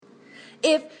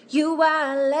If you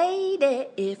are a lady,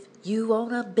 if you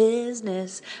own a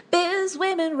business, Biz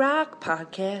Women Rock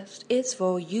podcast, it's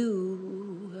for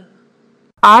you.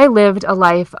 I lived a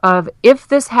life of, if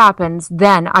this happens,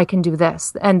 then I can do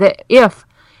this. And the if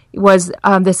was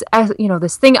this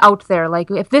thing out there,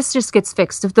 like if this just gets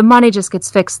fixed, if the money just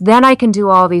gets fixed, then I can do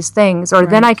all these things, or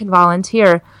then I can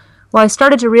volunteer. Well, I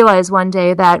started to realize one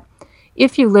day that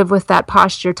if you live with that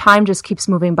posture, time just keeps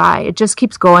moving by. It just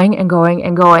keeps going and going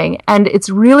and going. And it's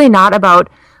really not about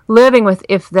living with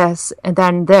if this and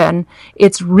then.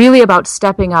 It's really about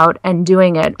stepping out and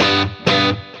doing it.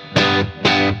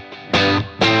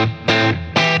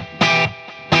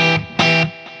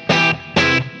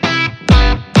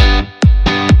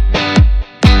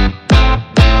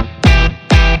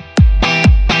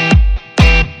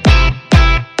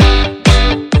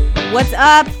 What's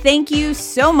up? Thank you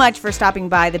so much for stopping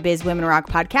by the Biz Women Rock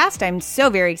podcast. I'm so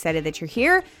very excited that you're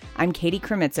here. I'm Katie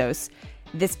Kremitzos.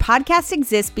 This podcast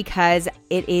exists because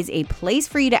it is a place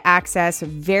for you to access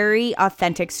very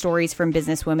authentic stories from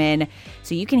businesswomen,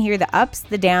 so you can hear the ups,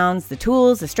 the downs, the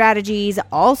tools, the strategies,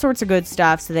 all sorts of good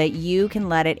stuff, so that you can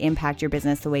let it impact your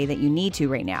business the way that you need to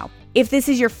right now. If this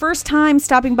is your first time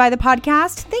stopping by the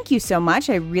podcast, thank you so much.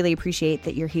 I really appreciate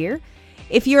that you're here.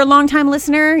 If you're a longtime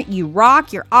listener, you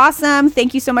rock, you're awesome.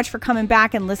 Thank you so much for coming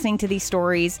back and listening to these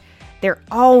stories. There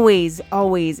always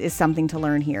is something to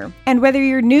learn here. And whether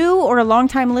you're new or a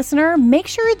longtime listener, make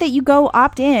sure that you go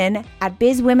opt in at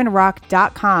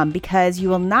bizwomenrock.com, because you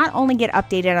will not only get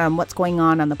updated on what's going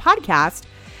on the podcast,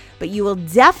 but you will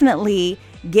definitely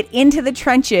get into the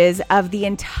trenches of the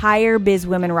entire Biz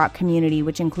Women Rock community,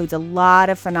 which includes a lot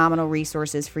of phenomenal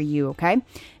resources for you, okay?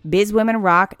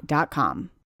 bizwomenrock.com.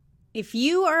 If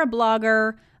you are a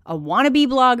blogger, a wannabe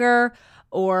blogger,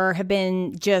 or have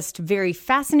been just very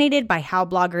fascinated by how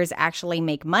bloggers actually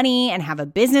make money and have a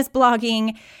business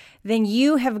blogging, then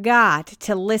you have got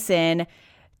to listen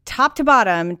top to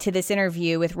bottom to this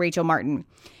interview with Rachel Martin.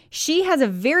 She has a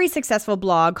very successful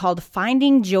blog called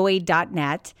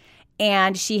findingjoy.net.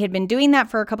 And she had been doing that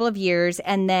for a couple of years,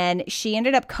 and then she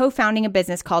ended up co-founding a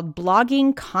business called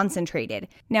Blogging Concentrated.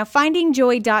 Now,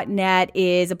 findingjoy.net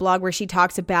is a blog where she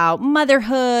talks about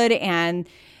motherhood and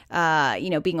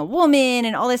being a woman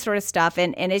and all this sort of stuff,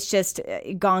 and it's just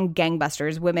gone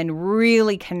gangbusters. Women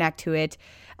really connect to it.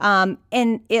 And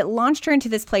it launched her into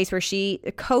this place where she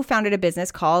co-founded a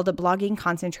business called Blogging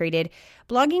Concentrated.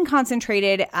 Blogging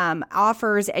Concentrated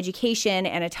offers education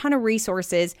and a ton of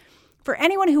resources for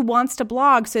anyone who wants to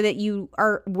blog, so that you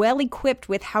are well equipped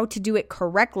with how to do it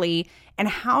correctly and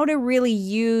how to really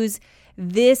use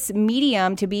this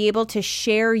medium to be able to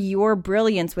share your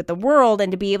brilliance with the world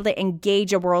and to be able to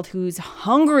engage a world who's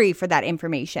hungry for that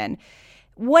information.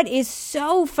 What is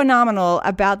so phenomenal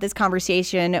about this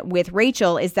conversation with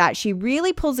Rachel is that she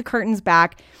really pulls the curtains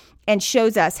back and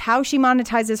shows us how she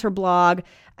monetizes her blog,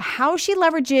 how she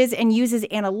leverages and uses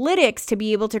analytics to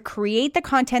be able to create the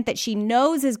content that she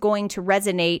knows is going to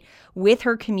resonate with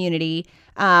her community,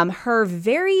 her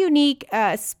very unique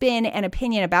spin and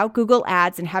opinion about Google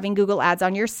Ads and having Google Ads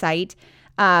on your site,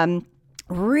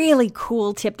 really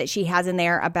cool tip that she has in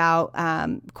there about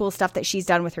cool stuff that she's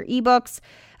done with her ebooks,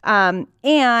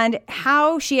 and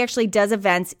how she actually does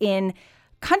events in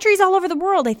countries all over the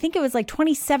world. I think it was like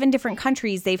 27 different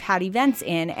countries they've had events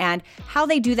in, and how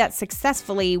they do that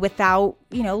successfully without,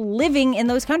 living in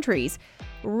those countries.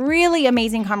 Really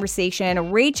amazing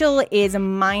conversation. Rachel is a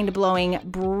mind-blowing,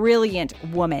 brilliant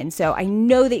woman. So I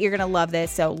know that you're going to love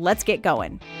this. So let's get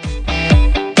going.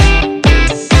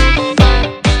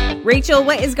 Rachel,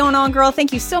 what is going on, girl?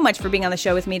 Thank you so much for being on the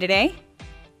show with me today.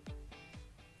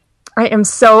 I am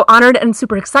so honored and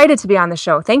super excited to be on the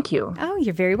show. Thank you. Oh,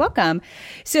 you're very welcome.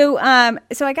 So I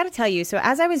got to tell you, so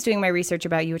as I was doing my research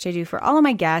about you, which I do for all of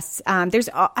my guests, I'm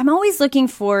always looking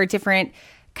for different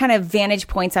kind of vantage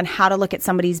points on how to look at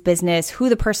somebody's business, who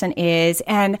the person is.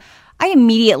 And I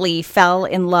immediately fell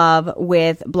in love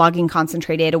with Blogging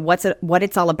Concentrated, what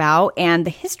it's all about, and the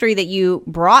history that you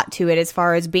brought to it as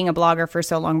far as being a blogger for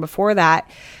so long before that.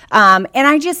 And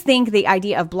I just think the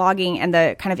idea of blogging and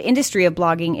the kind of industry of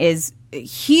blogging is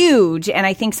huge, and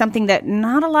I think something that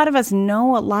not a lot of us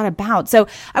know a lot about. So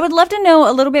I would love to know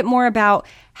a little bit more about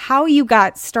how you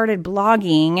got started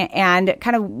blogging and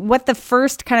kind of what the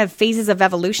first kind of phases of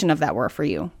evolution of that were for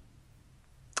you.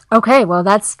 Okay, well,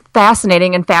 that's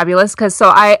fascinating and fabulous, because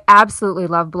I absolutely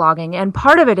love blogging. And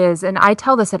part of it is, and I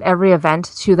tell this at every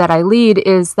event too that I lead,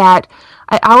 is that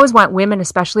I always want women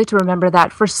especially to remember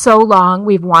that for so long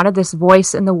we've wanted this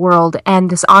voice in the world, and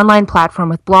this online platform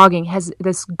with blogging has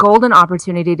this golden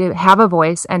opportunity to have a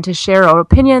voice and to share our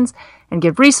opinions and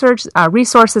give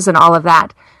resources and all of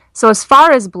that. So as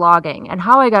far as blogging and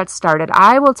how I got started,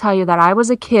 I will tell you that I was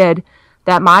a kid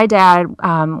that my dad,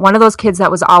 one of those kids that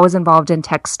was always involved in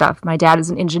tech stuff. My dad is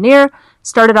an engineer,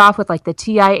 started off with like the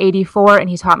TI-84, and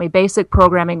he taught me basic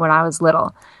programming when I was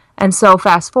little. And so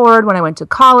fast forward, when I went to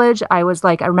college, I was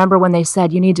like, I remember when they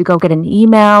said, you need to go get an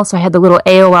email. So I had the little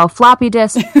AOL floppy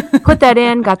disk, put that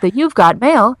in, got the You've Got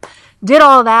Mail, did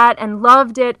all that and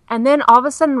loved it. And then all of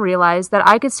a sudden realized that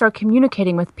I could start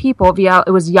communicating with people via,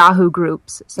 it was Yahoo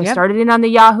groups. So I started in on the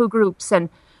Yahoo groups and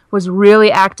was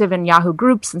really active in Yahoo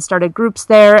groups and started groups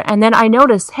there. And then I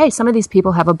noticed, hey, some of these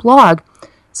people have a blog.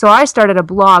 So I started a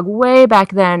blog way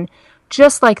back then,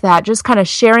 just like that, just kind of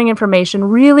sharing information,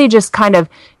 really just kind of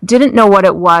didn't know what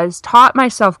it was, taught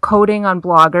myself coding on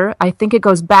Blogger. I think it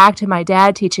goes back to my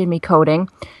dad teaching me coding.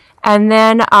 And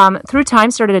then through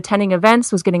time, started attending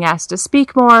events, was getting asked to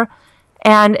speak more,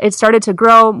 and it started to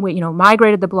grow. We,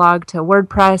 migrated the blog to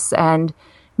WordPress and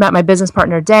met my business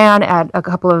partner, Dan, at a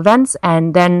couple of events.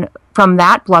 And then from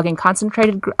that, Blogging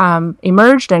Concentrated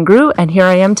emerged and grew, and here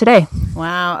I am today.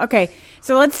 Wow. Okay.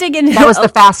 So let's dig into that. Was the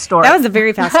fast story. That was a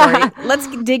very fast story. Let's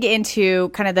dig into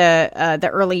kind of the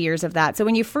early years of that. So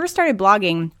when you first started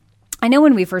blogging, I know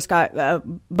when we first got,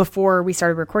 before we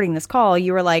started recording this call,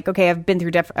 you were like, okay, I've been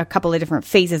through a couple of different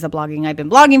phases of blogging. I've been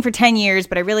blogging for 10 years,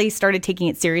 but I really started taking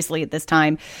it seriously at this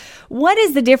time. What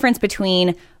is the difference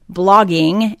between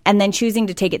blogging and then choosing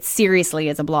to take it seriously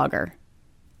as a blogger?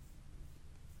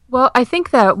 Well, I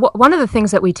think that one of the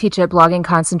things that we teach at Blogging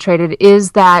Concentrated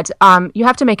is that you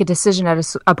have to make a decision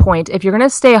at a point. If you're going to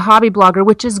stay a hobby blogger,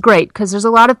 which is great because there's a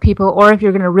lot of people, or if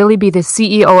you're going to really be the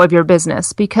CEO of your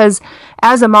business. Because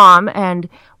as a mom, and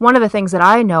one of the things that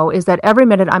I know is that every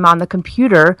minute I'm on the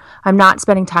computer, I'm not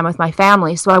spending time with my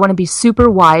family. So I want to be super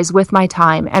wise with my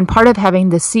time. And part of having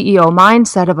the CEO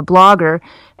mindset of a blogger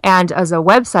and as a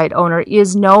website owner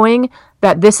is knowing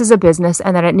that this is a business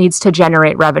and that it needs to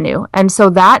generate revenue. And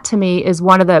so that to me is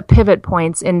one of the pivot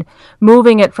points in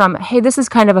moving it from, hey, this is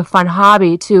kind of a fun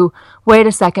hobby to, wait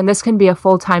a second, this can be a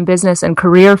full-time business and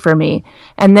career for me.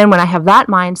 And then when I have that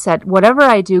mindset, whatever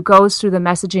I do goes through the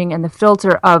messaging and the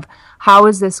filter of how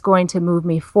is this going to move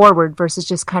me forward versus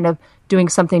just kind of doing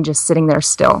something just sitting there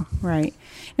still. Right.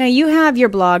 Now, you have your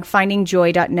blog,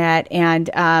 findingjoy.net, and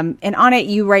on it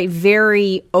you write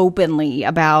very openly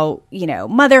about,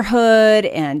 motherhood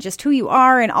and just who you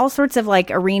are and all sorts of like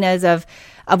arenas of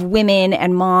women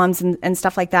and moms and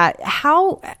stuff like that.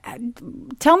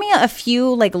 Tell me a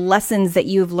few like lessons that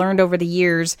you've learned over the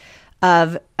years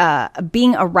of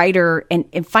being a writer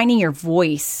and finding your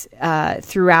voice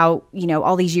throughout,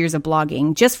 all these years of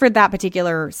blogging, just for that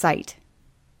particular site.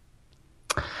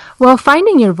 Well,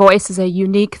 finding your voice is a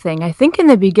unique thing. I think in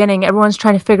the beginning, everyone's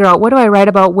trying to figure out, what do I write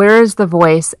about? Where is the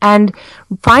voice? And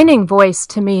finding voice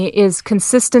to me is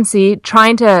consistency,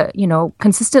 trying to,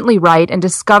 consistently write and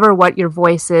discover what your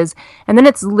voice is. And then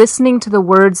it's listening to the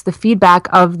words, the feedback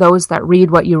of those that read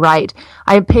what you write.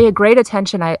 I pay a great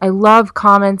attention. I love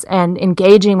comments and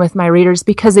engaging with my readers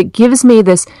because it gives me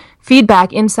this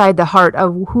feedback inside the heart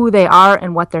of who they are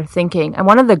and what they're thinking. And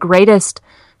one of the greatest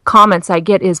comments I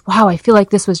get is, wow, I feel like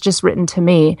this was just written to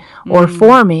me or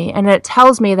for me. And it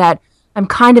tells me that I'm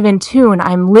kind of in tune.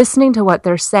 I'm listening to what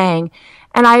they're saying.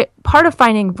 And part of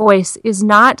finding voice is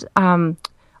not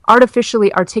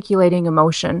artificially articulating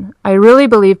emotion. I really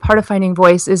believe part of finding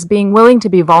voice is being willing to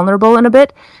be vulnerable in a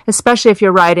bit, especially if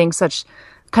you're writing such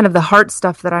kind of the heart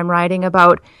stuff that I'm writing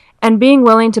about. And being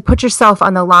willing to put yourself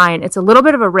on the line. It's a little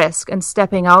bit of a risk and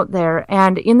stepping out there.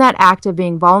 And in that act of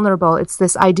being vulnerable, it's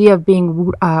this idea of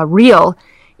being real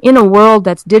in a world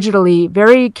that's digitally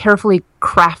very carefully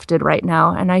crafted right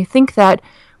now. And I think that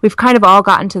we've kind of all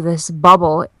gotten to this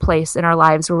bubble place in our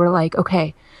lives where we're like,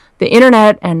 okay, the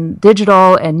internet and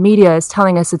digital and media is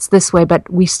telling us it's this way, but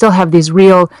we still have these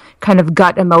real kind of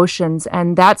gut emotions.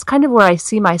 And that's kind of where I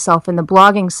see myself in the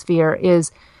blogging sphere,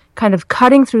 is kind of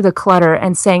cutting through the clutter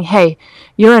and saying, hey,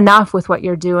 you're enough with what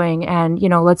you're doing, and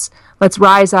let's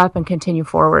rise up and continue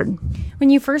forward. When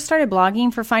you first started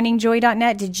blogging for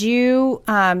findingjoy.net, did you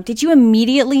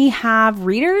immediately have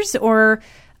readers, or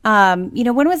when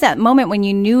was that moment when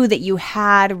you knew that you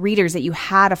had readers, that you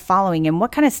had a following, and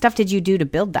what kind of stuff did you do to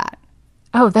build that?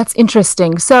 Oh, that's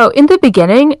interesting. So in the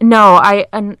beginning, no,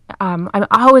 I'm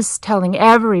always telling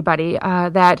everybody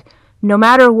that no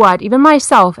matter what, even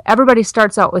myself, everybody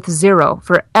starts out with 0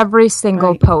 for every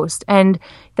single post, and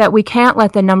that we can't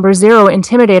let the number 0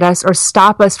 intimidate us or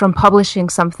stop us from publishing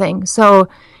something. So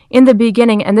in the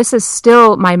beginning, and this is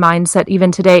still my mindset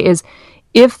even today, is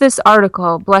if this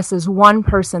article blesses one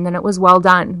person, then it was well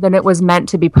done. Then it was meant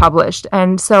to be published.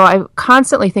 And so I'm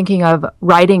constantly thinking of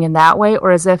writing in that way,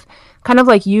 or as if kind of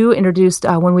like you introduced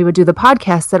when we would do the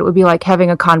podcast, that it would be like having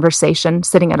a conversation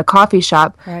sitting at a coffee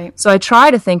shop. Right. So I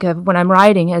try to think of when I'm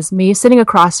writing as me sitting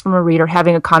across from a reader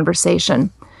having a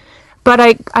conversation. But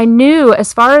I knew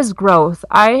as far as growth,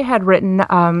 I had written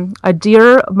a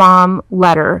Dear Mom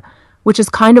letter, which is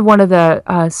kind of one of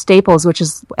the staples, which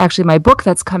is actually my book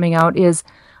that's coming out, is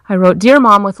I wrote, Dear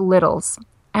Mom with Littles.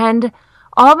 And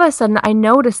all of a sudden, I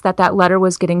noticed that that letter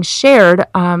was getting shared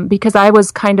because I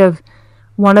was kind of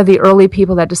one of the early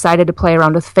people that decided to play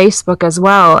around with Facebook as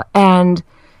well. And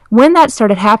when that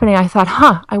started happening, I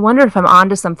thought, I wonder if I'm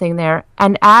onto something there.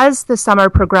 And as the summer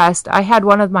progressed, I had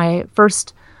one of my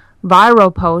first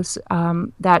viral posts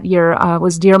that year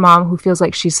was Dear Mom Who Feels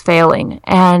Like She's Failing.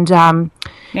 And man,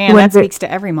 that speaks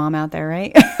to every mom out there,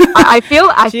 right? I feel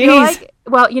like,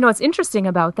 well, what's interesting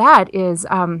about that is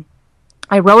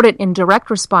I wrote it in direct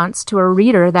response to a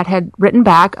reader that had written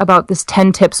back about this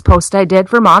 10 tips post I did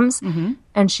for moms. Mm-hmm.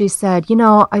 And she said,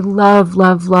 I love,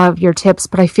 love, love your tips,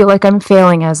 but I feel like I'm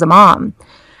failing as a mom.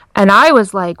 And I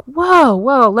was like,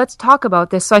 whoa, let's talk about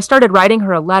this. So I started writing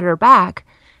her a letter back.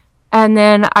 And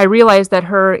then I realized that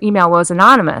her email was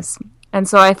anonymous. And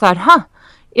so I thought,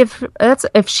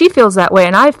 if she feels that way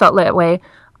and I felt that way,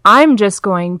 I'm just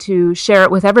going to share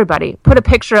it with everybody. Put a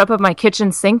picture up of my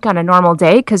kitchen sink on a normal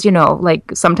day because,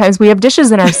 like sometimes we have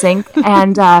dishes in our sink.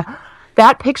 And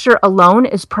that picture alone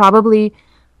is probably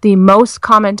the most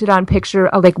commented on picture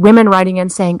of like women writing in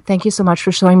saying, thank you so much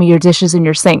for showing me your dishes in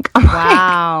your sink.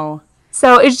 Wow.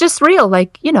 So it's just real.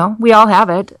 Like, we all have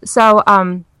it. So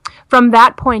from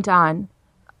that point on,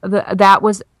 that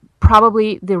was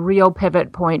probably the real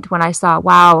pivot point when I saw,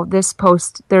 wow, this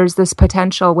post, there's this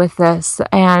potential with this.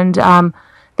 And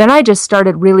then I just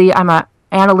started I'm a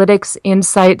analytics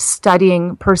insight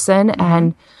studying person.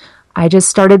 And I just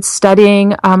started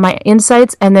studying my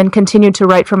insights and then continued to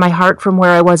write from my heart from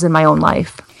where I was in my own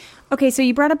life. Okay, so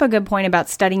you brought up a good point about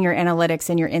studying your analytics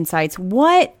and your insights.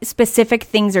 What specific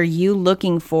things are you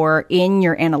looking for in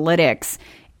your analytics?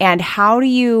 And how do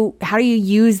you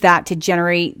use that to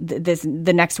generate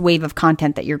the next wave of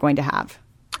content that you're going to have?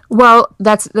 Well,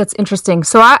 that's interesting.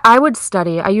 So I would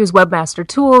study. I use Webmaster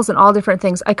Tools and all different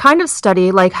things. I kind of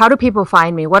study like how do people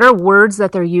find me? What are words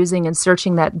that they're using and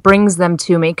searching that brings them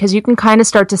to me? Because you can kind of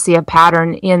start to see a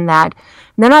pattern in that.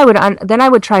 And then I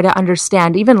would try to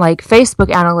understand even like Facebook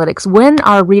analytics. When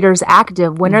are readers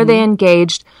active? When are they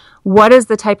engaged? What is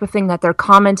the type of thing that they're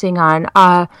commenting on?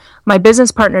 My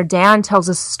business partner, Dan, tells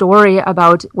a story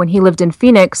about when he lived in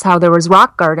Phoenix, how there was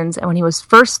rock gardens. And when he was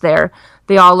first there,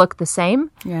 they all looked the same.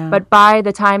 Yeah. But by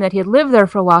the time that he had lived there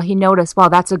for a while, he noticed, well,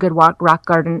 that's a good rock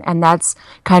garden and that's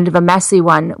kind of a messy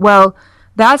one. Well,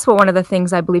 that's what one of the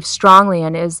things I believe strongly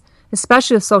in is,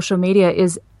 especially with social media,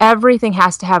 is everything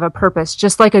has to have a purpose,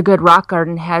 just like a good rock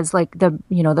garden has like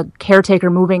the caretaker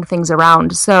moving things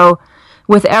around. So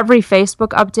with every Facebook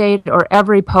update or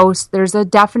every post, there's a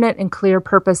definite and clear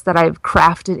purpose that I've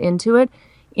crafted into it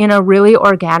in a really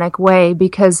organic way,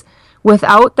 because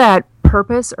without that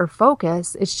purpose or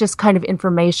focus, it's just kind of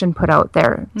information put out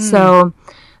there. So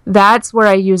that's where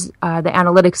I use the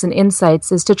analytics and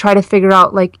insights, is to try to figure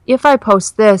out, like, if I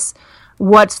post this,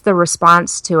 what's the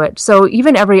response to it? So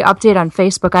even every update on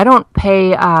Facebook, I don't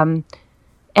pay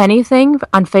anything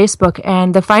on Facebook,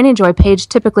 and the Finding Joy page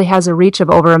typically has a reach of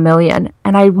over 1 million.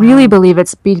 And I really believe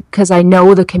it's because I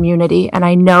know the community and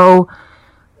I know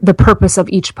the purpose of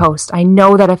each post. I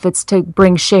know that if it's to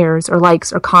bring shares or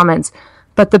likes or comments,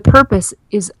 but the purpose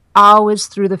is always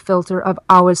through the filter of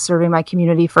always serving my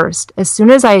community first. As soon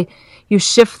as you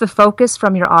shift the focus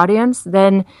from your audience,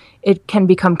 then it can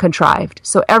become contrived.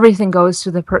 So everything goes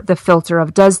through the filter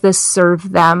of, does this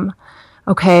serve them?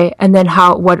 Okay, and then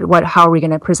how are we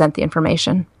going to present the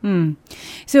information?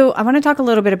 So I want to talk a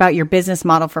little bit about your business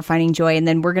model for Finding Joy, and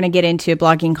then we're going to get into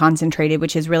Blogging Concentrated,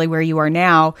 which is really where you are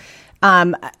now.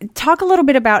 Talk a little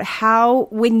bit about how,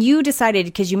 when you decided,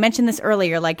 because you mentioned this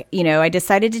earlier, like, I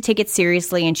decided to take it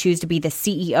seriously and choose to be the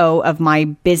CEO of my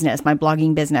business, my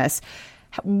blogging business.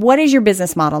 What is your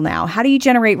business model now? How do you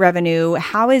generate revenue?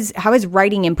 How is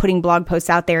writing and putting blog posts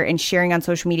out there and sharing on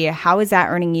social media, how is that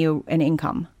earning you an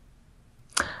income?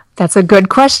 That's a good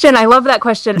question. I love that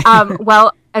question.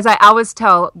 Well, as I always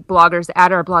tell bloggers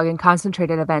at our Blogging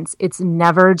Concentrated events, it's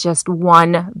never just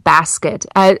one basket.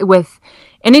 With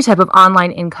any type of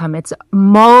online income, it's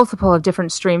multiple of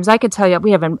different streams. I could tell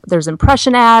you there's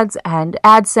impression ads and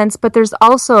AdSense, but there's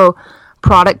also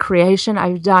product creation.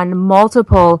 I've done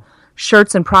multiple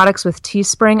shirts and products with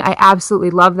Teespring. I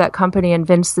absolutely love that company and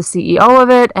Vince, the CEO of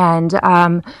it. And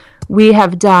I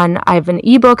have an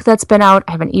ebook that's been out.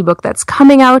 I have an ebook that's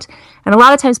coming out. And a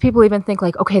lot of times people even think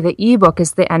like, okay, the ebook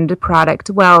is the end product.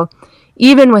 Well,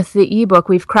 even with the ebook,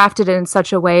 we've crafted it in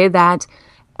such a way that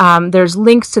there's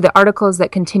links to the articles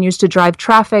that continues to drive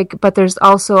traffic, but there's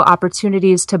also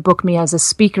opportunities to book me as a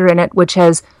speaker in it,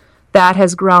 that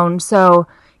has grown. So,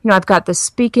 I've got the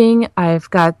speaking, I've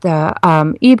got the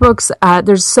ebooks.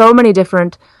 There's so many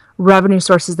different revenue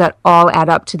sources that all add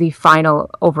up to the final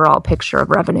overall picture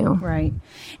of revenue. Right.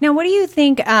 Now, what do you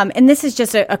think, and this is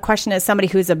just a question as somebody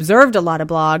who's observed a lot of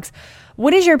blogs,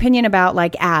 what is your opinion about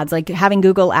like ads, like having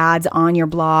Google ads on your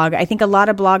blog? I think a lot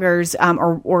of bloggers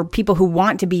or people who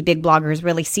want to be big bloggers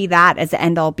really see that as the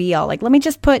end all be all. Like, let me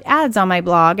just put ads on my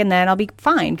blog and then I'll be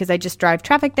fine because I just drive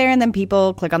traffic there and then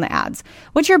people click on the ads.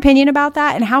 What's your opinion about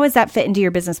that? And how does that fit into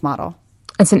your business model?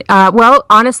 Well,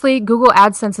 honestly, Google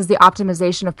AdSense is the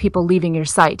optimization of people leaving your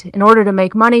site. In order to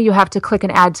make money, you have to click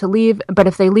an ad to leave. But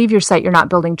if they leave your site, you're not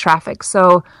building traffic.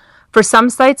 So for some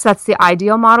sites, that's the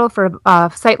ideal model. For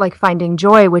a site like Finding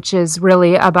Joy, which is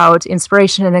really about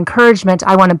inspiration and encouragement,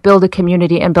 I want to build a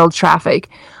community and build traffic.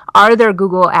 Are there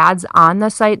Google ads on the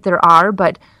site? There are,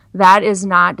 but that is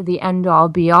not the end-all,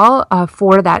 be-all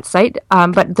for that site.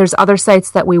 But there's other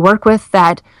sites that we work with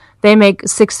that they make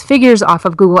 6 figures off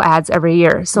of Google ads every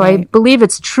year. So right. I believe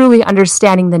it's truly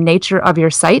understanding the nature of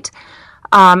your site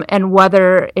and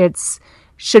whether it's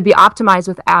should be optimized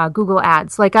with Google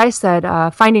ads. Like I said,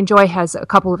 Finding Joy has a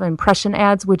couple of impression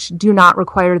ads which do not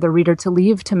require the reader to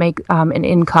leave to make an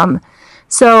income.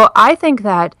 So I think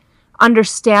that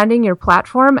understanding your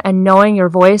platform and knowing your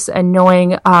voice and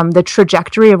knowing the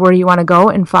trajectory of where you want to go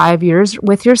in 5 years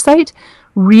with your site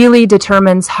really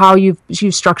determines how you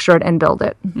structure it and build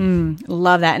it.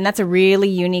 Love that. And that's a really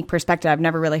unique perspective. I've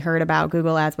never really heard about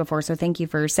Google ads before. So thank you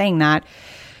for saying that.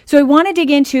 So I want to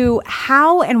dig into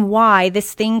how and why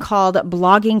this thing called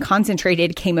Blogging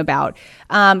Concentrated came about.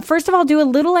 First of all, do a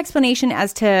little explanation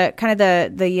as to kind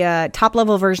of the top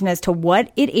level version as to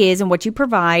what it is and what you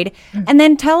provide. And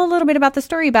then tell a little bit about the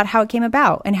story about how it came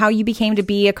about and how you became to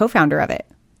be a co-founder of it.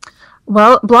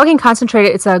 Well, Blogging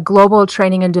Concentrated, it's a global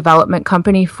training and development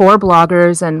company for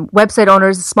bloggers and website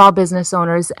owners, small business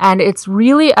owners, and it's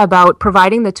really about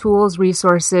providing the tools,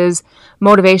 resources,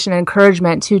 motivation, and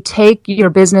encouragement to take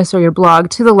your business or your blog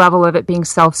to the level of it being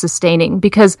self-sustaining.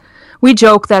 Because we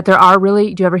joke that there are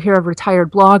really, do you ever hear of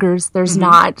retired bloggers? There's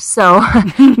not. So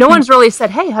no one's really said,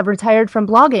 hey, I've retired from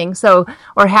blogging. So,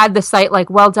 or had the site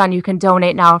like, well done, you can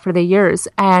donate now for the years.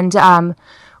 And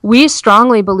we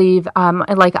strongly believe,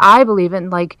 like I believe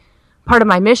in, like part of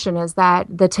my mission is that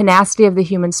the tenacity of the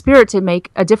human spirit to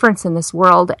make a difference in this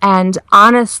world. And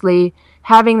honestly,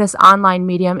 having this online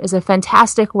medium is a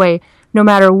fantastic way, no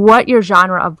matter what your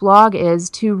genre of blog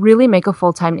is, to really make a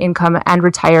full-time income and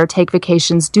retire, take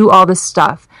vacations, do all the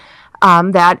stuff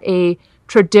that a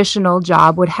traditional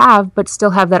job would have, but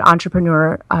still have that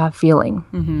entrepreneur feeling.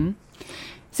 Mm-hmm.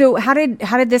 So how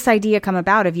did this idea come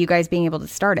about of you guys being able to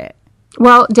start it?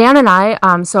 Well, Dan and I,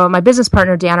 so my business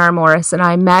partner, Dan R. Morris, and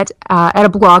I met at a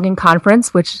blogging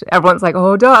conference, which everyone's like,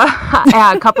 oh, duh,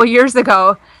 a couple years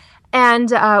ago.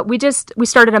 And we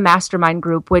started a mastermind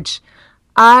group, which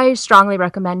I strongly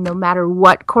recommend no matter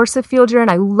what course of field you're in.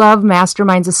 I love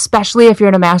masterminds, especially if you're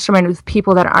in a mastermind with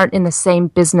people that aren't in the same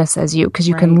business as you, because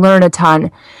you can learn a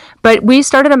ton. But we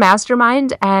started a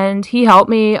mastermind, and he helped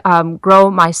me grow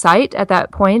my site at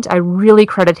that point. I really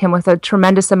credit him with a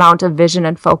tremendous amount of vision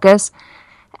and focus,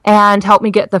 and helped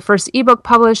me get the first ebook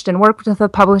published and worked with a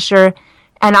publisher.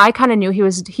 And I kind of knew he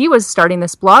was starting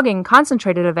this Blogging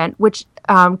Concentrated event, which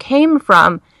came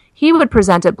from he would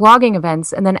present at blogging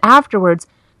events, and then afterwards,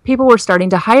 people were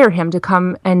starting to hire him to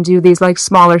come and do these like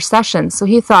smaller sessions. So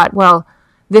he thought, well,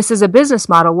 this is a business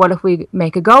model. What if we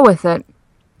make a go with it?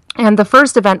 And the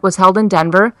first event was held in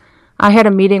Denver. I had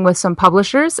a meeting with some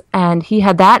publishers, and he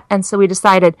had that. And so we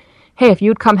decided, hey, if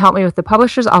you'd come help me with the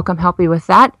publishers, I'll come help you with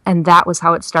that. And that was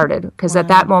how it started. Because at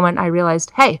that moment, I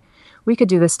realized, hey, we could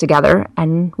do this together.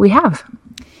 And we have.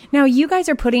 Now, you guys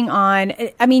are putting on,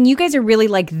 I mean, you guys are really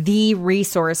like the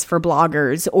resource for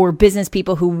bloggers or business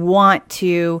people who want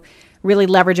to really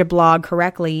leverage a blog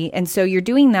correctly. And so you're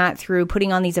doing that through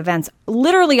putting on these events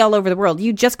literally all over the world.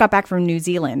 You just got back from New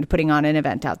Zealand putting on an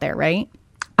event out there, right?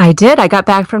 I did. I got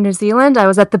back from New Zealand. I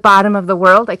was at the bottom of the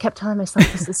world. I kept telling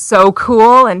myself this is so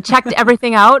cool, and checked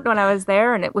everything out when I was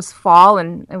there, and it was fall,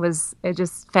 and it was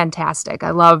just fantastic. I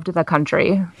loved the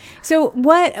country. So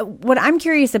what I'm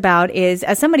curious about is,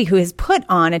 as somebody who has put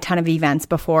on a ton of events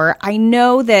before, I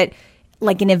know that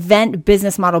like an event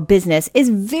business model business is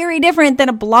very different than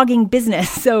a blogging business.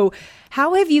 So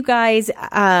how have you guys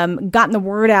gotten the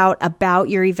word out about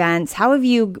your events? How have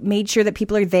you made sure that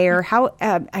people are there?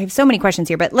 I have so many questions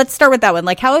here, but let's start with that one.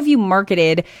 Like, how have you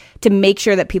marketed to make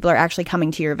sure that people are actually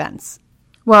coming to your events?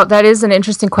 Well, that is an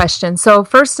interesting question. So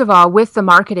first of all, with the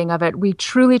marketing of it, we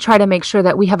truly try to make sure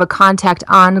that we have a contact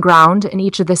on ground in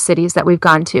each of the cities that we've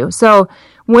gone to. So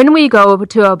when we go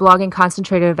to a blogging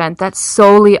concentrated event, that's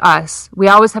solely us. We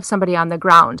always have somebody on the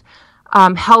ground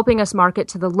helping us market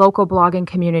to the local blogging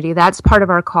community. That's part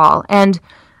of our call.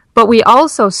 But we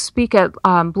also speak at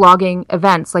blogging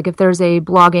events. Like if there's a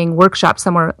blogging workshop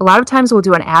somewhere, a lot of times we'll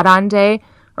do an add-on day,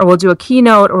 or we'll do a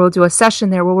keynote, or we'll do a session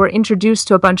there where we're introduced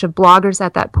to a bunch of bloggers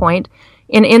at that point.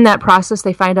 And in that process,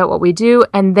 they find out what we do,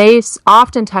 and they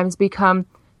oftentimes become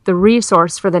the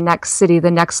resource for the next city,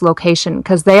 the next location,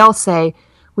 because they all say,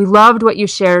 we loved what you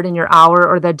shared in your hour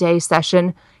or the day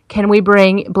session. Can we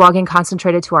bring blogging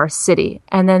concentrated to our city?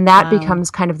 And then that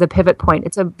becomes kind of the pivot point.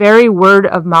 It's a very word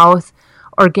of mouth,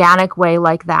 organic way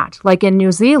like that. Like in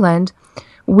New Zealand,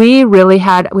 we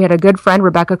had a good friend,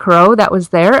 Rebecca Carew, that was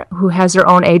there, who has her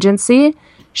own agency.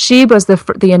 She was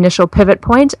the initial pivot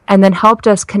point, and then helped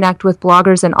us connect with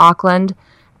bloggers in Auckland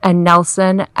and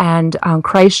Nelson and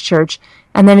Christchurch.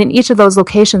 And then in each of those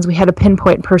locations, we had a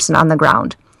pinpoint person on the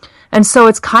ground. And so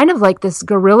it's kind of like this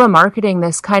guerrilla marketing,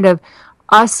 this kind of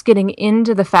us getting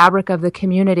into the fabric of the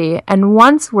community. And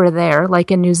once we're there,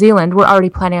 like in New Zealand, we're already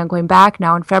planning on going back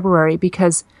now in February,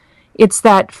 because it's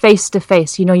that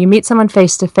face-to-face. You know, you meet someone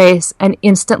face-to-face and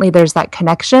instantly there's that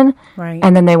connection, right?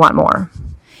 And then they want more.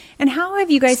 And how have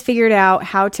you guys figured out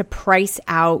how to price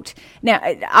out? Now,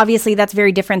 obviously, that's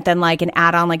very different than like an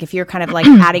add-on, like if you're kind of like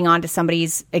adding on to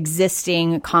somebody's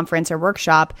existing conference or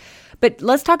workshop. But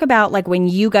let's talk about like when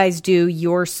you guys do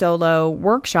your solo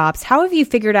workshops, how have you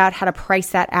figured out how to price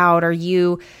that out? Are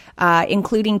you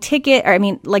including ticket? Or I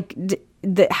mean, like,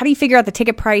 how do you figure out the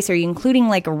ticket price? Are you including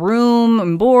like a room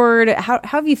and board? How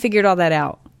have you figured all that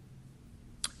out?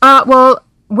 Well,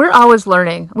 we're always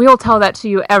learning. We will tell that to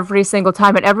you every single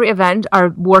time at every event.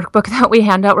 Our workbook that we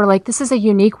hand out, we're like, this is a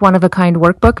unique one-of-a-kind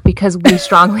workbook, because we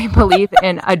strongly believe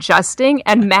in adjusting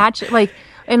and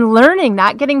and learning,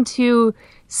 not getting too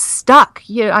stuck.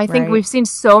 I think we've seen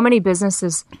so many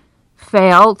businesses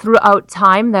fail throughout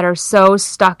time that are so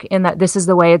stuck in that this is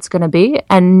the way it's going to be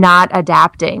and not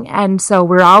adapting. And so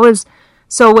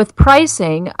with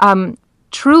pricing,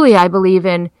 truly I believe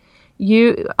in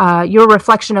your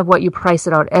reflection of what you price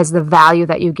it out as the value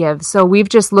that you give. So we've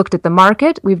just looked at the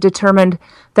market. We've determined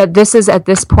that this is at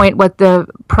this point what the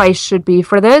price should be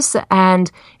for this.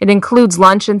 And it includes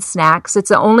lunch and snacks.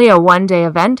 It's only a one-day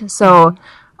event. So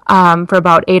for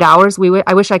about 8 hours.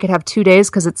 I wish I could have 2 days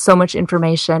because it's so much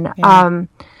information. Yeah.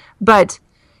 But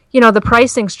the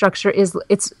pricing structure is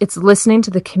it's listening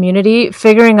to the community,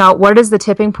 figuring out what is the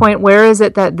tipping point, where is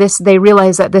it that they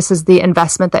realize that this is the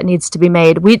investment that needs to be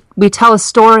made. We tell a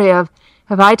story of,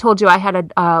 have I told you I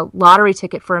had a lottery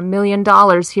ticket for $1 million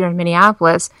here in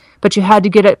Minneapolis, but you had to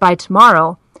get it by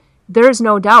tomorrow. There's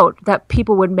no doubt that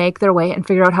people would make their way and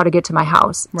figure out how to get to my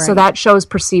house. Right. So that shows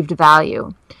perceived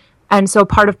value. And so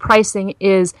part of pricing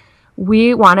is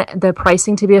we want the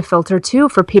pricing to be a filter too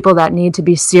for people that need to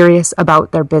be serious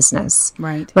about their business.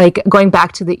 Right. Like going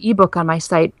back to the ebook on my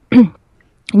site,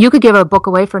 you could give a book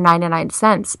away for 99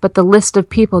 cents, but the list of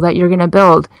people that you're going to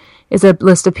build is a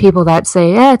list of people that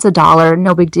say, it's $1,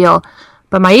 no big deal.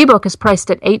 But my ebook is priced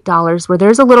at $8, where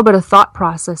there's a little bit of thought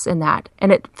process in that.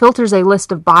 And it filters a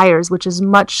list of buyers, which is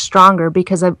much stronger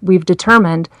because we've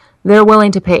determined they're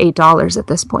willing to pay $8 at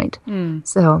this point.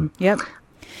 So, yep.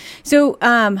 So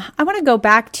I want to go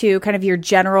back to kind of your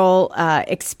general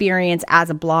experience as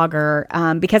a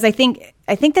blogger, because I think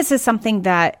this is something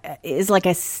that is like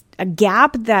a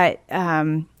gap that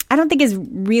I don't think is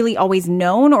really always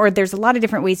known, or there's a lot of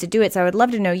different ways to do it. So I would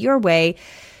love to know your way.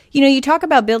 You talk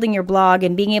about building your blog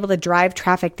and being able to drive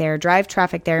traffic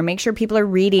there, make sure people are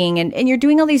reading, and you're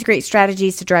doing all these great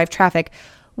strategies to drive traffic.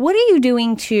 What are you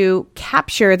doing to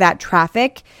capture that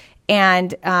traffic?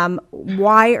 And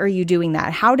why are you doing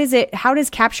that? How does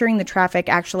capturing the traffic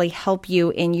actually help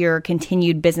you in your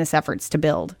continued business efforts to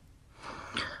build?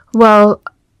 Well,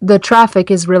 the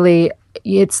traffic is really,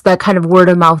 it's the kind of word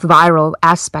of mouth viral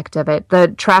aspect of it.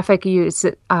 The traffic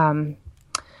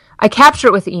I capture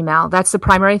it with email. That's the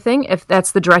primary thing. If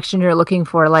that's the direction you're looking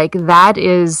for, like that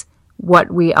is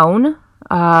what we own.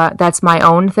 That's my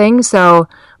own thing. So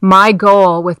my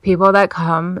goal with people that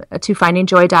come to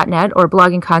findingjoy.net or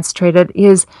Blogging Concentrated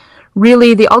is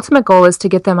really the ultimate goal is to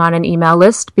get them on an email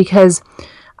list, because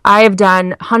I have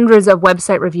done hundreds of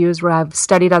website reviews where I've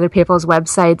studied other people's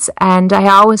websites, and I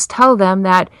always tell them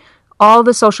that all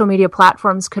the social media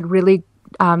platforms could really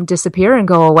disappear and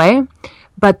go away,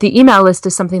 but the email list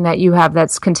is something that you have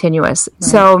that's continuous. Right.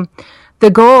 So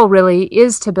the goal really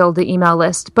is to build the email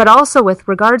list, but also with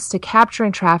regards to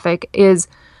capturing traffic is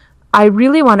I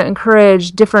really want to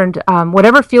encourage different,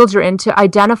 whatever fields you're in, to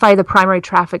identify the primary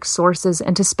traffic sources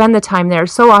and to spend the time there.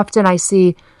 So often I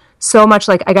see so much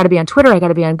like, I got to be on Twitter, I got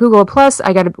to be on Google Plus,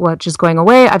 I got to, which is going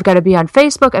away, I've got to be on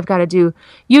Facebook, I've got to do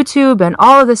YouTube and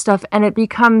all of this stuff, and it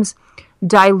becomes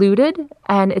diluted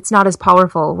and it's not as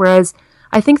powerful. Whereas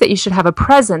I think that you should have a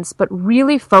presence, but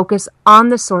really focus on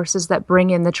the sources that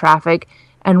bring in the traffic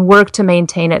and work to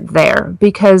maintain it there,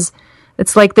 because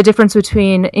it's like the difference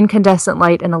between incandescent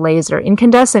light and a laser.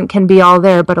 Incandescent can be all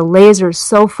there, but a laser is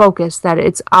so focused that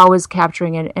it's always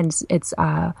capturing it, and it's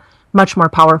much more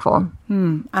powerful.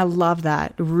 I love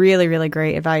that. Really, really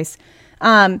great advice.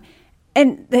 And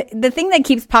the thing that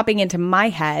keeps popping into my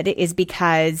head is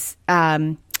because,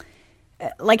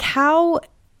 like, how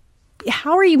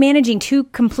are you managing two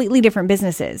completely different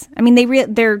businesses? I mean,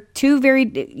 they're two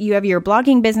very. You have your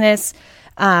blogging business.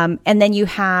 And then you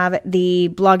have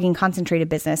the blogging concentrated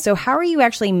business. So how are you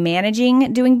actually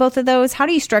managing doing both of those? How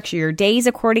do you structure your days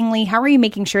accordingly? How are you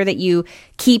making sure that you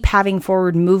keep having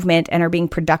forward movement and are being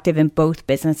productive in both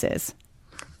businesses?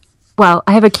 Well,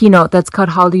 I have a keynote that's called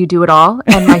How Do You Do It All?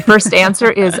 And my first answer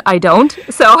is I don't.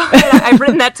 So I've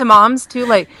written that to moms too.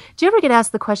 Like, do you ever get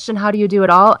asked the question, how do you do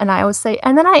it all? And I always say,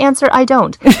 and then I answer, I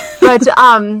don't. But,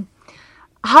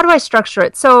 how do I structure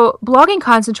it? So Blogging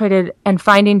Concentrated and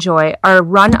Finding Joy are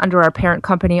run under our parent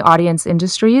company, Audience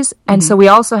Industries. And so we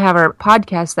also have our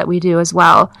podcast that we do as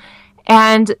well.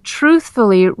 And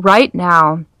truthfully, right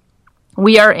now,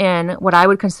 we are in what I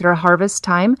would consider harvest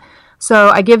time. So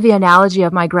I give the analogy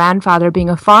of my grandfather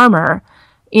being a farmer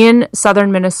in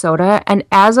southern Minnesota. And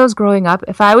as I was growing up,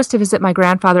 if I was to visit my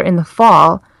grandfather in the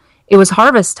fall, it was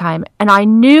harvest time, and I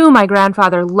knew my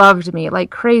grandfather loved me like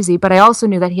crazy, but I also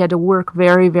knew that he had to work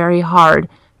very, very hard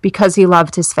because he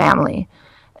loved his family.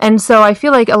 And so I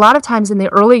feel like a lot of times in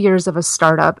the early years of a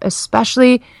startup,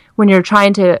 especially when you're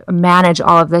trying to manage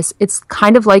all of this, it's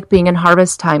kind of like being in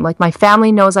harvest time. Like, my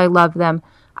family knows I love them.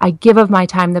 I give of my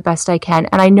time the best I can,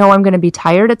 and I know I'm going to be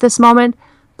tired at this moment,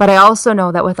 but I also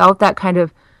know that without that kind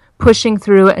of pushing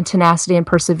through and tenacity and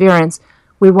perseverance,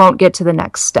 we won't get to the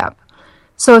next step.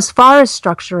 So as far as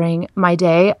structuring my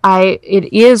day,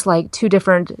 it is like two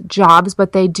different jobs,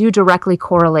 but they do directly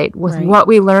correlate with what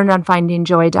we learned on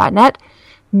findingjoy.net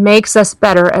makes us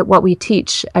better at what we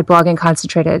teach at Blogging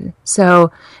Concentrated.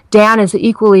 So Dan is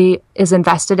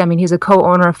invested. I mean, he's a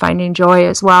co-owner of Finding Joy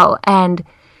as well. And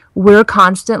we're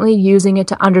constantly using it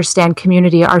to understand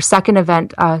community. Our second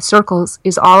event, Circles,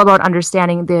 is all about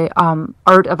understanding the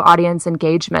art of audience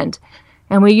engagement.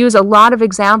 And we use a lot of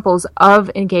examples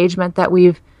of engagement that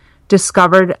we've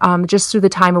discovered just through the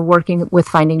time of working with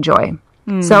Finding Joy.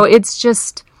 So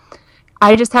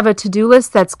I just have a to-do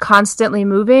list that's constantly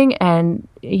moving, and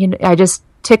I just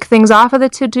tick things off of the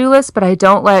to-do list, but I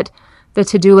don't let the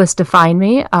to-do list define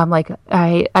me. Like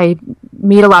I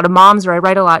meet a lot of moms, or I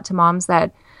write a lot to moms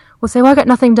that will say, well, I got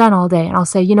nothing done all day. And I'll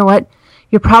say, you know what?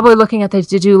 You're probably looking at the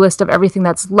to-do list of everything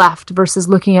that's left versus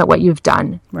looking at what you've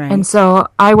done. Right. And so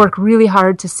I work really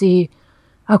hard to see,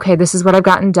 okay, this is what I've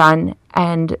gotten done,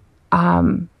 and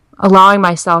allowing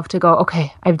myself to go,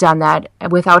 okay, I've done that,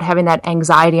 without having that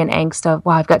anxiety and angst of,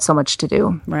 wow, I've got so much to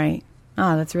do. Right.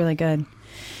 Oh, that's really good.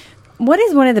 What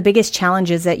is one of the biggest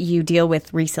challenges that you deal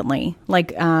with recently?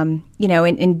 Like,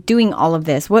 in doing all of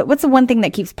this, what's the one thing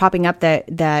that keeps popping up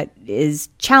that is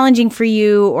challenging for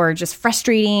you, or just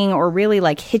frustrating, or really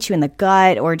like hits you in the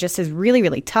gut, or just is really,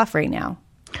 really tough right now?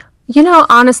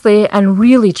 Honestly and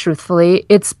really truthfully,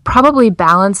 it's probably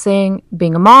balancing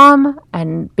being a mom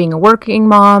and being a working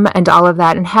mom and all of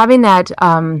that, and having that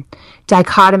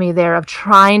dichotomy there of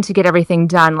trying to get everything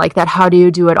done, like that how do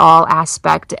you do it all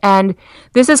aspect. And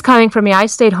this is coming from me. I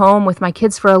stayed home with my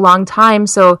kids for a long time,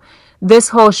 so this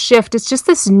whole shift, it's just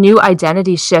this new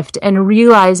identity shift, and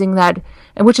realizing that,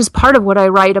 and which is part of what I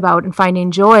write about in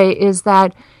Finding Joy, is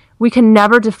that we can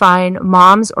never define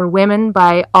moms or women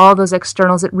by all those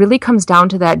externals. It really comes down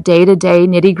to that day-to-day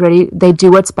nitty-gritty. They do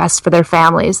what's best for their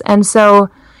families. And so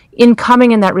in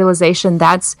coming in that realization,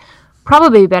 that's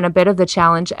probably been a bit of the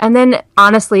challenge. And then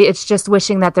honestly, it's just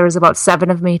wishing that there was about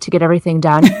 7 of me to get everything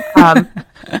done.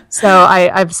 So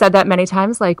I've said that many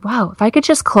times, like, wow, if I could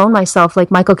just clone myself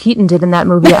like Michael Keaton did in that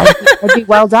movie, I'd be It'd be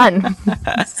well done.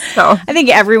 So I think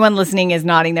everyone listening is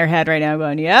nodding their head right now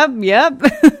going, yep.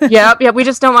 Yep. We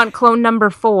just don't want clone number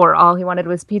 4. All he wanted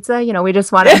was pizza. We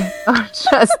just want to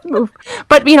just move.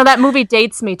 But, that movie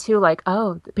dates me too. Like,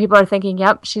 oh, people are thinking,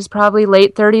 yep, she's probably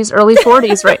late 30s, early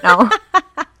 40s right now.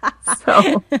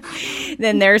 So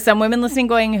then there are some women listening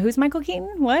going, who's Michael Keaton?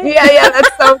 What? Yeah,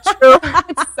 that's so true.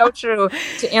 It's so true.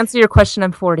 To answer your question,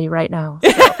 I'm 40 right now.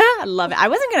 So. I love it. I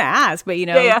wasn't going to ask, but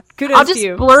kudos I'll just to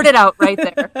you. Blurt it out right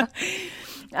there.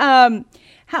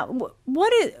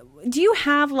 Do you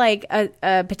have like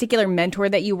a particular mentor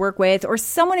that you work with, or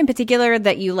someone in particular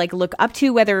that you like look up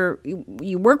to, whether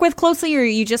you work with closely or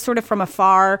you just sort of from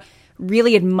afar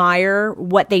really admire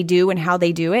what they do and how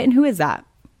they do it? And who is that?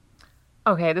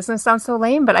 Okay, this is going to sound so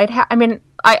lame, but I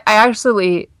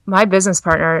actually, my business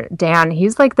partner, Dan,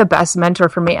 he's like the best mentor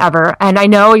for me ever. And I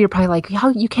know you're probably like,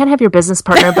 you can't have your business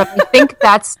partner, but I think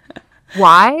that's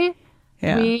why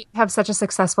we have such a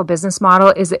successful business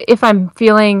model is if I'm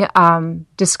feeling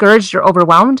discouraged or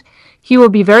overwhelmed, he will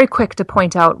be very quick to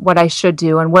point out what I should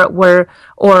do and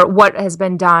or what has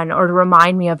been done, or to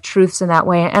remind me of truths in that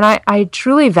way. And I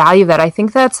truly value that. I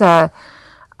think that's a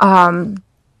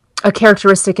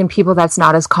characteristic in people that's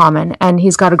not as common, and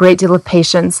he's got a great deal of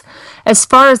patience. As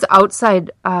far as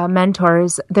outside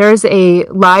mentors, there's a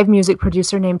live music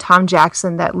producer named Tom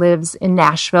Jackson that lives in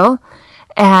Nashville,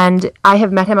 and I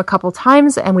have met him a couple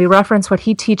times, and we reference what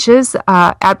he teaches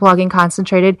at Blogging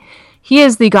Concentrated. He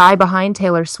is the guy behind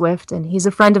Taylor Swift, and he's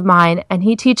a friend of mine, and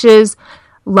he teaches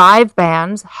live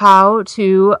bands how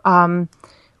to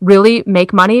really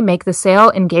make money, make the sale,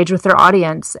 engage with their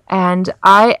audience. And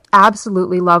I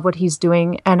absolutely love what he's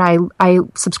doing. And I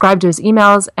subscribe to his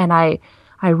emails, and I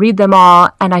read them all.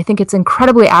 And I think it's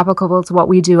incredibly applicable to what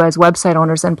we do as website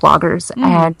owners and bloggers.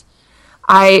 And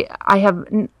I have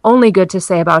only good to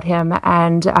say about him.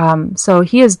 And so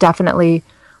he is definitely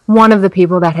one of the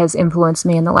people that has influenced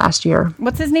me in the last year.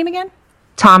 What's his name again?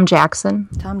 Tom Jackson.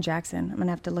 Tom Jackson. I'm going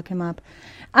to have to look him up.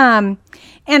 And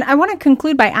I want to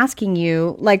conclude by asking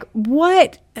you, like,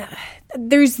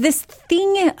 there's this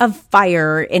thing of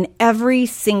fire in every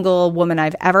single woman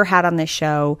I've ever had on this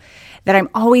show that I'm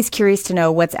always curious to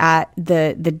know what's at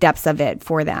the depths of it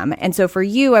for them. And so for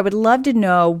you, I would love to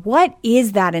know, what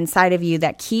is that inside of you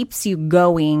that keeps you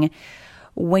going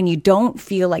when you don't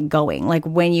feel like going? Like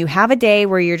when you have a day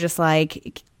where you're just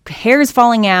like, hair's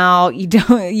falling out,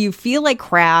 you feel like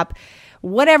crap,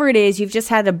 whatever it is, you've just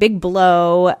had a big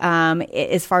blow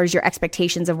as far as your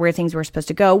expectations of where things were supposed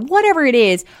to go. Whatever it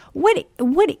is, what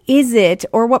is it,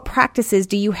 or what practices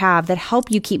do you have that help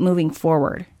you keep moving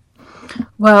forward?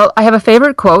 Well, I have a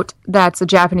favorite quote that's a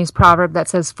Japanese proverb that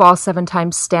says, fall 7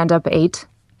 times, stand up 8.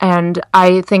 And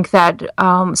I think that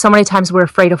so many times we're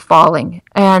afraid of falling.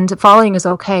 And falling is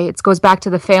okay. It goes back to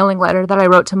the failing letter that I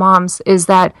wrote to moms, is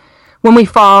that when we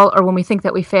fall or when we think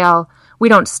that we fail, we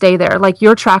don't stay there. Like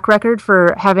your track record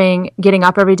for getting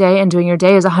up every day and doing your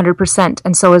day is 100%,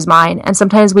 and so is mine. And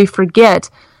sometimes we forget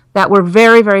that we're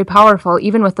very, very powerful,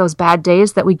 even with those bad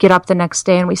days, that we get up the next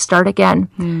day and we start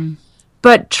again.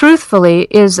 But truthfully,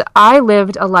 I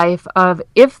lived a life of,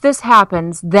 if this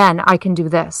happens, then I can do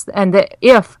this. And the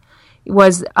if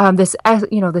was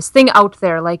this thing out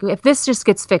there, like if this just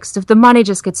gets fixed, if the money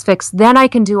just gets fixed, then I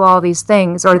can do all these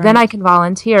things, or then I can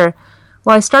volunteer.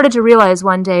 Well, I started to realize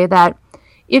one day that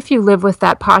if you live with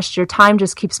that posture, time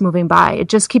just keeps moving by. It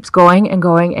just keeps going and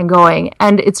going and going.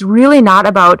 And it's really not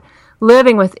about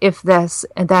living with if this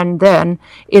and then.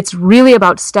 It's really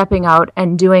about stepping out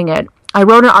and doing it. I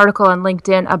wrote an article on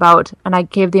LinkedIn about, and I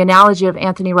gave the analogy of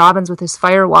Anthony Robbins with his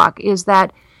fire walk, is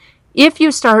that if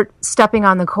you start stepping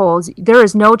on the coals, there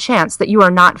is no chance that you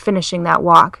are not finishing that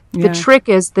walk. Yeah. The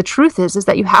truth is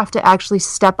that you have to actually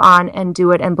step on and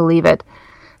do it and believe it.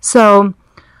 So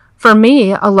for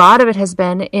me, a lot of it has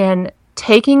been in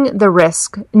taking the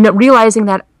risk, realizing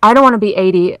that I don't want to be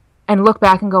 80 and look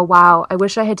back and go, wow, I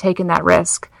wish I had taken that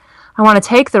risk. I want to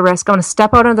take the risk. I want to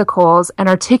step out into the coals and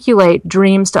articulate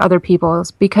dreams to other people,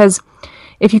 because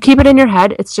if you keep it in your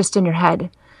head, it's just in your head.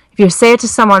 If you say it to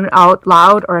someone out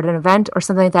loud or at an event or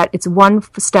something like that, it's one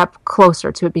step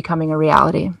closer to it becoming a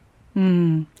reality.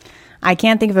 I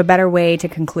can't think of a better way to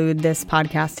conclude this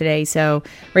podcast today. So,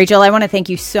 Rachel, I want to thank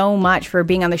you so much for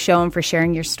being on the show and for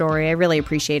sharing your story. I really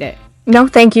appreciate it. No,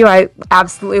 thank you. I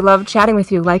absolutely love chatting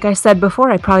with you. Like I said before,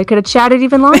 I probably could have chatted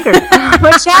even longer. I'm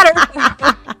a chatter.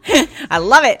 I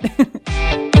love it.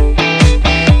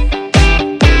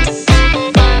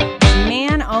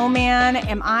 Man, oh man,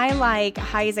 am I like like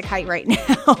high as a kite right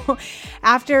now.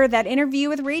 After that interview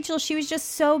with Rachel, she was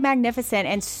just so magnificent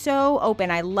and so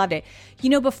open. I loved it. You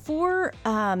know, before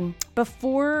I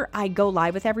go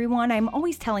live with everyone, I'm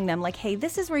always telling them like, hey,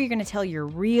 this is where you're going to tell your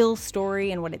real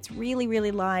story and what it's really,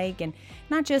 really like, and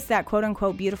not just that quote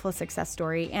unquote beautiful success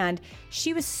story. And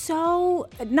she was so,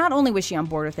 not only was she on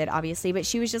board with it, obviously, but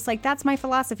she was just like, that's my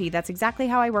philosophy. That's exactly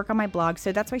how I work on my blog.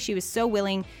 So that's why she was so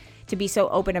willing to be so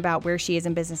open about where she is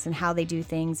in business and how they do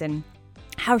things and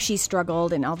how she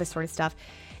struggled and all this sort of stuff.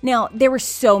 Now, there were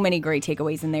so many great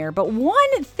takeaways in there, but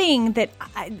one thing that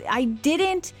I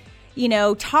didn't,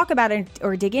 talk about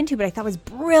or dig into, but I thought was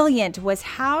brilliant was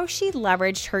how she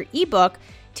leveraged her ebook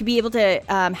to be able to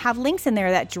have links in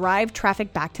there that drive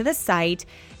traffic back to the site,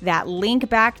 that link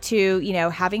back to,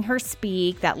 having her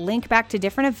speak, that link back to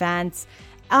different events.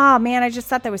 Oh man, I just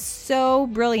thought that was so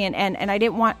brilliant. And I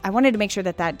wanted to make sure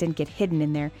that didn't get hidden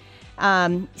in there.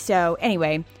 So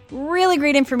anyway, really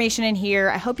great information in here.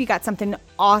 I hope you got something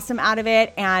awesome out of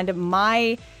it. And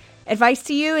my advice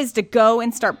to you is to go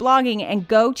and start blogging and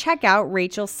go check out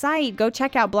Rachel's site. Go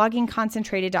check out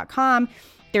bloggingconcentrated.com.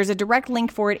 There's a direct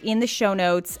link for it in the show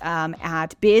notes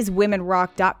at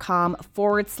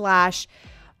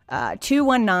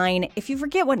bizwomenrock.com/219. If you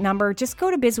forget what number, just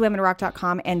go to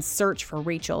bizwomenrock.com and search for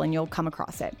Rachel and you'll come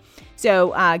across it.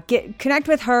 So connect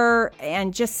with her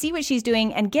and just see what she's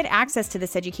doing and get access to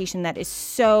this education that is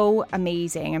so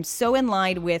amazing. I'm so in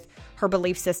line with her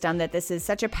belief system that this is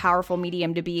such a powerful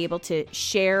medium to be able to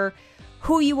share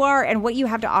who you are and what you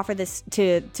have to offer this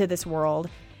to this world.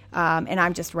 And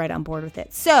I'm just right on board with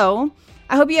it. So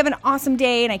I hope you have an awesome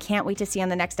day and I can't wait to see you on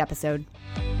the next episode.